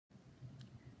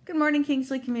Good morning,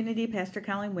 Kingsley community. Pastor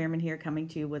Colleen Wehrman here, coming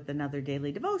to you with another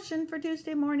daily devotion for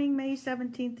Tuesday morning, May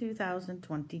 17th,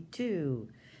 2022.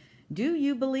 Do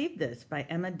You Believe This? By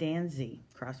Emma Danzey,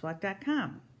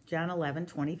 crosswalk.com. John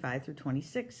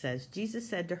 11:25-26 says, Jesus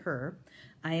said to her,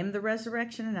 I am the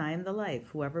resurrection and I am the life.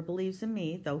 Whoever believes in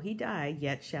me, though he die,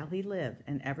 yet shall he live.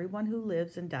 And everyone who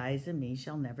lives and dies in me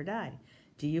shall never die.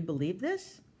 Do you believe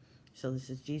this? So this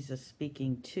is Jesus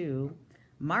speaking to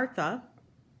Martha,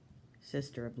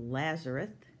 sister of Lazarus,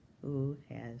 who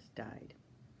has died.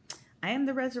 I am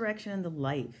the resurrection and the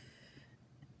life.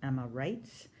 Emma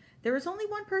writes, there is only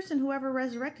one person who ever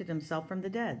resurrected himself from the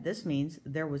dead. This means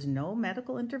there was no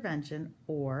medical intervention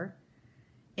or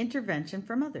intervention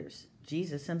from others.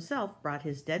 Jesus himself brought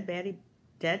his dead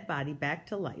body back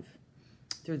to life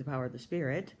through the power of the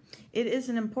Spirit. It is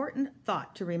an important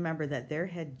thought to remember that there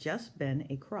had just been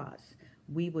a cross.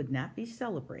 We would not be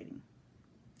celebrating.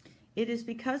 It is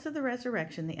because of the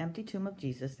resurrection, the empty tomb of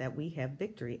Jesus, that we have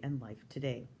victory and life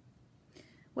today.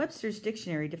 Webster's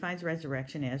dictionary defines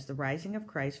resurrection as the rising of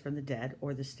Christ from the dead,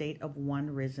 or the state of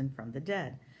one risen from the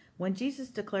dead. When Jesus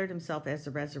declared himself as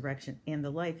the resurrection and the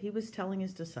life, he was telling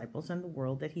his disciples and the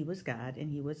world that he was God and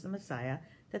he was the Messiah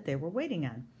that they were waiting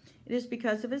on. It is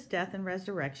because of his death and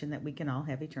resurrection that we can all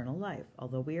have eternal life.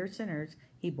 Although we are sinners,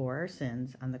 he bore our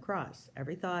sins on the cross,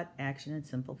 every thought, action, and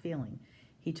sinful feeling.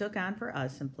 He took on for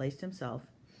us and placed himself,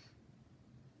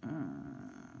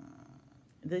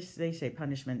 they say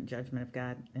punishment and judgment of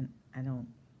God, and I don't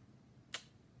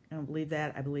believe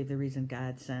that. I believe the reason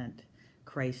God sent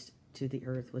Christ to the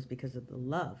earth was because of the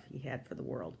love he had for the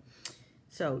world.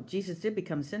 So Jesus did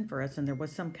become sin for us, and there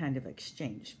was some kind of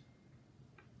exchange.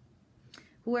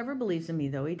 Whoever believes in me,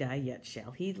 though he die, yet shall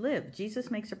he live.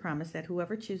 Jesus makes a promise that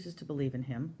whoever chooses to believe in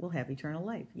him will have eternal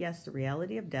life. Yes, the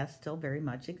reality of death still very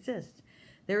much exists.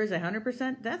 There is a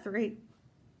 100% death rate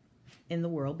in the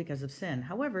world because of sin.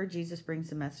 However, Jesus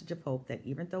brings a message of hope that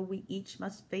even though we each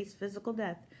must face physical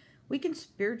death, we can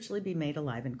spiritually be made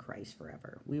alive in Christ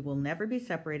forever. We will never be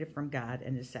separated from God,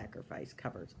 and his sacrifice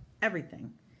covers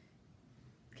everything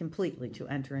completely to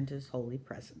enter into his holy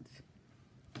presence.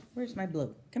 Where's my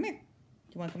blue? Come here.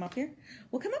 Do you want to come up here?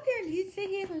 Well, come up here and you say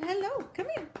hello. Come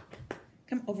here.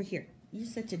 Come over here. You're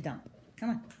such a dump. Come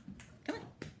on. Come on.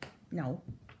 No.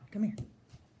 Come here.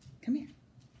 Come here.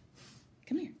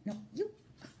 Come here. No, you.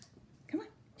 Come on.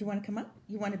 Do you want to come up?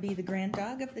 You want to be the grand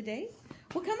dog of the day?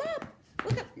 Well, come up.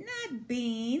 Look up. Not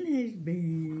Bean. It's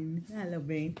Bean. Hello,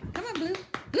 Bean. Come on, Blue.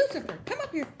 Lucifer, come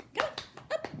up here. Come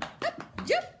on. Up.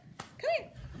 Jump. Come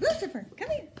here. Lucifer, come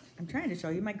here. I'm trying to show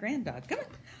you my grand dog. Come on.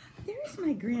 There's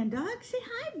my grand dog. Say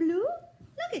hi, Blue.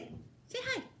 Look it. Say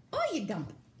hi. Oh, you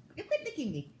dump. You quit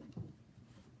licking me.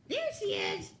 There she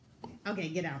is. Okay,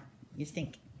 get out. You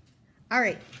stink. All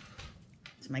right.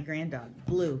 It's my grand dog,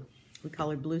 Blue. We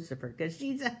call her Lucifer because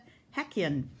she's a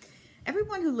heckin'.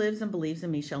 Everyone who lives and believes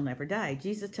in me shall never die.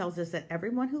 Jesus tells us that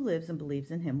everyone who lives and believes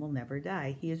in him will never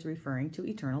die. He is referring to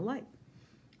eternal life.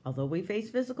 Although we face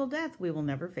physical death, we will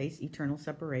never face eternal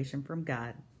separation from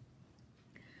God.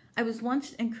 I was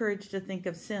once encouraged to think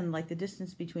of sin like the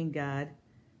distance between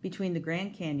the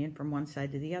Grand Canyon from one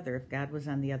side to the other. If God was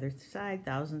on the other side,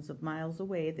 thousands of miles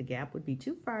away, the gap would be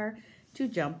too far to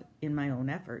jump in my own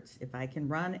efforts. If I can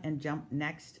run and jump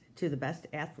next to the best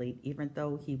athlete, even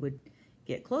though he would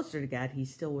get closer to God, he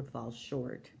still would fall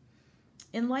short.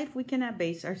 In life, we cannot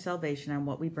base our salvation on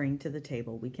what we bring to the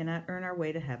table. We cannot earn our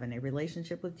way to heaven. A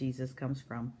relationship with Jesus comes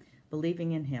from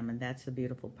believing in him, and that's the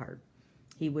beautiful part.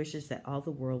 He wishes that all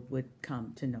the world would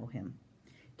come to know him.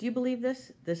 Do you believe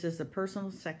this? This is the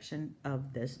personal section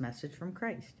of this message from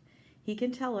Christ. He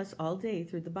can tell us all day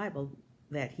through the Bible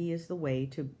that he is the way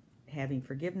to having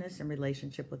forgiveness and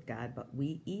relationship with God, but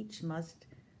we each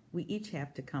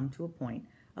have to come to a point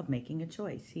of making a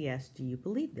choice. He asked, do you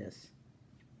believe this?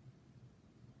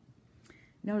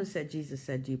 Notice that Jesus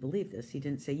said, do you believe this? He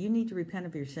didn't say, you need to repent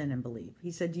of your sin and believe.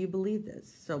 He said, do you believe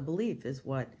this? So belief is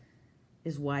why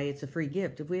it's a free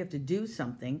gift. If we have to do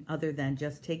something other than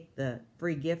just take the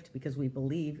free gift because we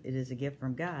believe it is a gift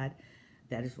from God,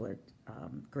 that is what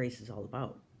grace is all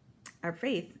about. Our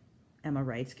faith, Emma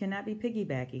writes, cannot be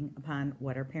piggybacking upon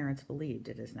what our parents believed.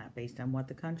 It is not based on what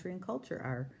the country and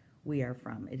culture we are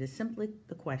from. It is simply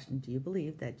the question, do you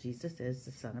believe that Jesus is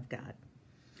the Son of God?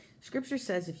 Scripture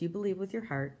says if you believe with your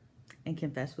heart and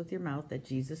confess with your mouth that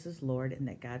Jesus is Lord and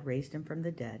that God raised him from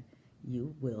the dead,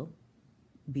 you will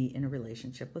be in a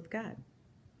relationship with God.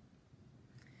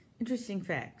 Interesting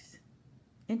facts.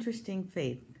 Interesting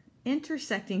faith.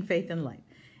 Intersecting faith and life.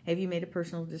 Have you made a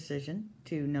personal decision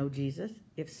to know Jesus?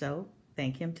 If so,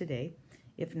 thank him today.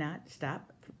 If not,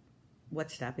 stop.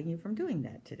 What's stopping you from doing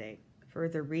that today?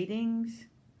 Further readings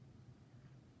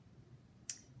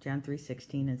John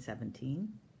 3:16 and 17,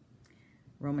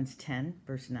 Romans 10,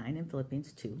 verse 9, and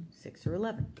Philippians 2, 6 through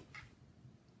 11.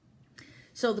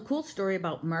 So the cool story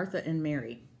about Martha and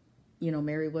Mary. You know,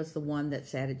 Mary was the one that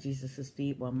sat at Jesus'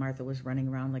 feet while Martha was running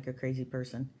around like a crazy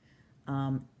person.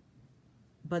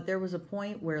 But there was a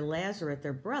point where Lazarus,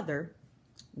 their brother,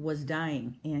 was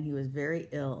dying, and he was very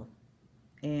ill.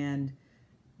 And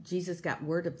Jesus got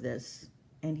word of this,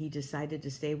 and he decided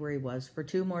to stay where he was for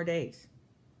 2 more days.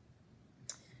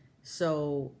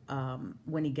 So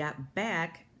when he got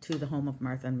back to the home of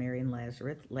Martha and Mary and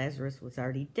Lazarus, Lazarus was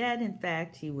already dead. In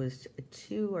fact, he was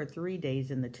 2 or 3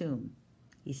 days in the tomb.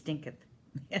 He stinketh,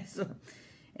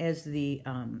 as the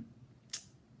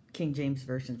King James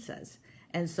Version says.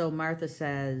 And so Martha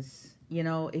says, you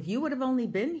know, if you would have only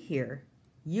been here,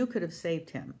 you could have saved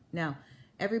him. Now,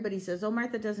 everybody says, oh,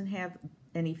 Martha doesn't have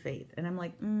any faith. And I'm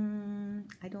like,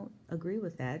 I don't agree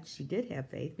with that. She did have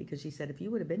faith because she said, if you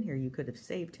would have been here, you could have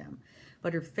saved him.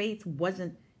 But her faith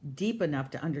wasn't deep enough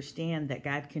to understand that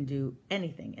God can do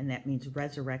anything. And that means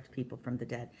resurrect people from the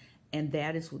dead. And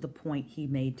that is the point he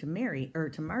made to Mary, or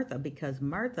to Martha, because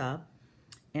Martha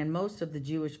and most of the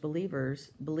Jewish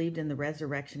believers believed in the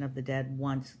resurrection of the dead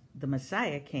once the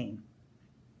Messiah came.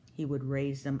 He would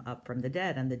raise them up from the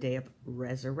dead on the day of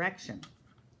resurrection.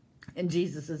 And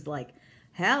Jesus is like,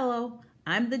 hello,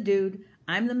 I'm the dude.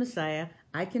 I'm the Messiah.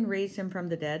 I can raise him from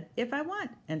the dead if I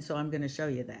want. And so I'm going to show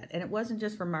you that. And it wasn't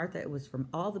just from Martha. It was from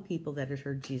all the people that had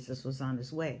heard Jesus was on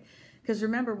his way. Because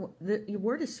remember, the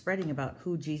word is spreading about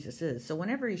who Jesus is. So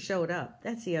whenever he showed up,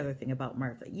 that's the other thing about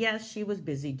Martha. Yes, she was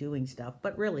busy doing stuff.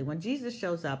 But really, when Jesus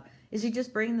shows up, is he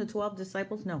just bringing the 12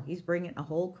 disciples? No, he's bringing a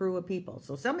whole crew of people.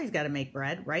 So somebody's got to make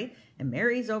bread, right? And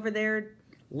Mary's over there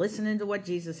listening to what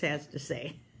Jesus has to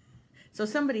say. So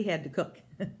somebody had to cook.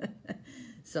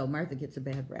 So Martha gets a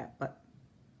bad rap. But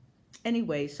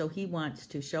anyway, so he wants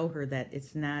to show her that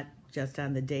it's not just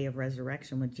on the day of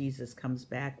resurrection when Jesus comes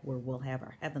back where we'll have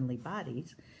our heavenly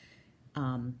bodies,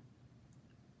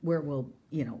 where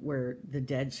where the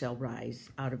dead shall rise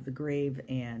out of the grave,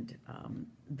 and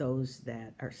those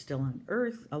that are still on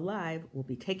earth alive will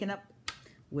be taken up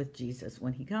with Jesus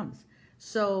when he comes.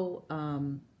 So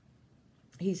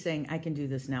he's saying, I can do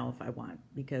this now if I want,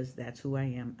 because that's who I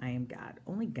am. I am God.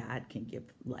 Only God can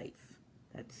give life.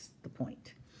 That's the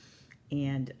point.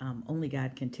 And only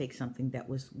God can take something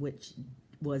which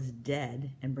was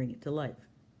dead and bring it to life.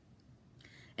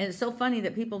 And it's so funny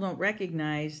that people don't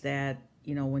recognize that,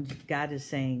 you know, when God is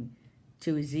saying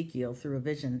to Ezekiel through a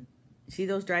vision, see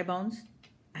those dry bones?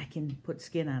 I can put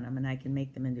skin on them and I can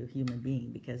make them into a human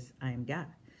being because I am God.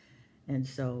 And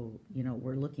so, you know,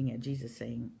 we're looking at Jesus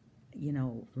saying, you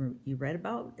know, you read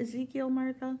about Ezekiel,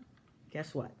 Martha?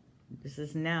 Guess what? This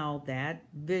is now that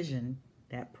vision,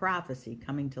 that prophecy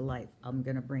coming to life. I'm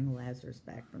going to bring Lazarus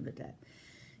back from the dead.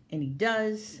 And he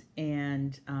does,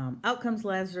 and out comes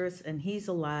Lazarus, and he's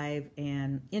alive.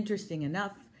 And interesting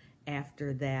enough,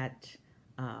 after that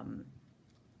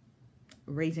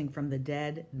raising from the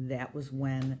dead, that was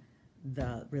when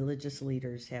the religious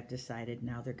leaders have decided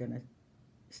now they're going to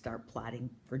start plotting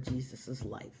for Jesus's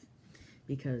life.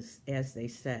 Because as they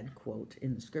said, quote,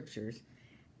 in the scriptures,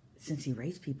 since he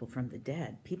raised people from the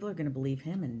dead, people are going to believe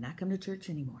him and not come to church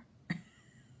anymore.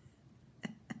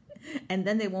 And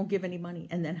then they won't give any money.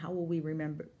 And then how will we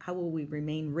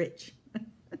remain rich?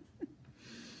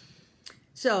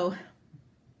 So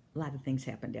a lot of things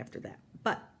happened after that.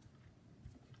 But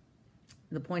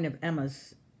the point of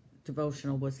Emma's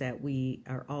devotional was that we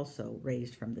are also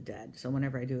raised from the dead. So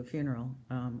whenever I do a funeral,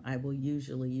 I will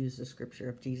usually use the scripture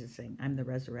of Jesus saying, I'm the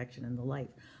resurrection and the life.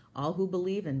 All who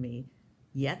believe in me,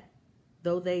 yet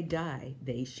though they die,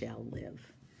 they shall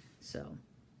live. So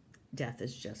death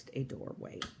is just a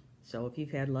doorway. So if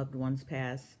you've had loved ones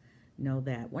pass, know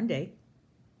that one day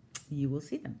you will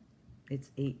see them.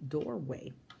 It's a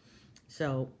doorway.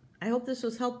 So I hope this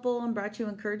was helpful and brought you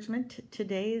encouragement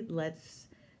today. Let's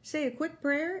say a quick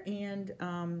prayer, and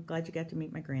glad you got to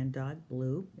meet my granddog.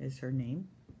 Blue is her name.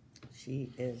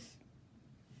 She is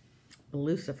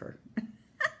Lucifer.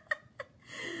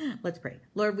 Let's pray.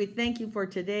 Lord, we thank you for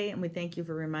today, and we thank you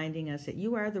for reminding us that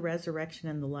you are the resurrection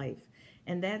and the life.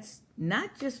 And that's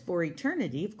not just for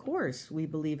eternity. Of course, we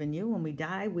believe in you. When we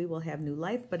die, we will have new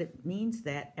life, but it means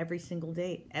that every single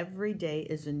day, every day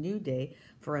is a new day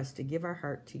for us to give our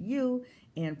heart to you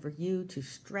and for you to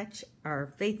stretch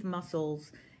our faith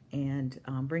muscles and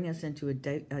bring us into a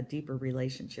deeper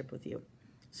relationship with you.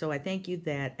 So I thank you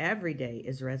that every day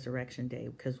is Resurrection Day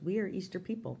because we are Easter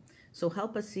people. So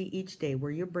help us see each day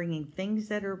where you're bringing things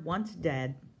that are once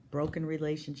dead, broken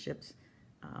relationships,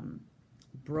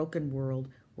 broken world,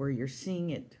 where you're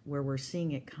seeing it, where we're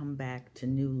seeing it come back to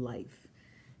new life.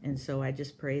 And so I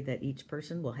just pray that each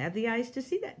person will have the eyes to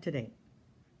see that today.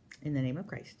 In the name of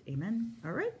Christ. Amen.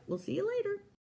 All right. We'll see you later.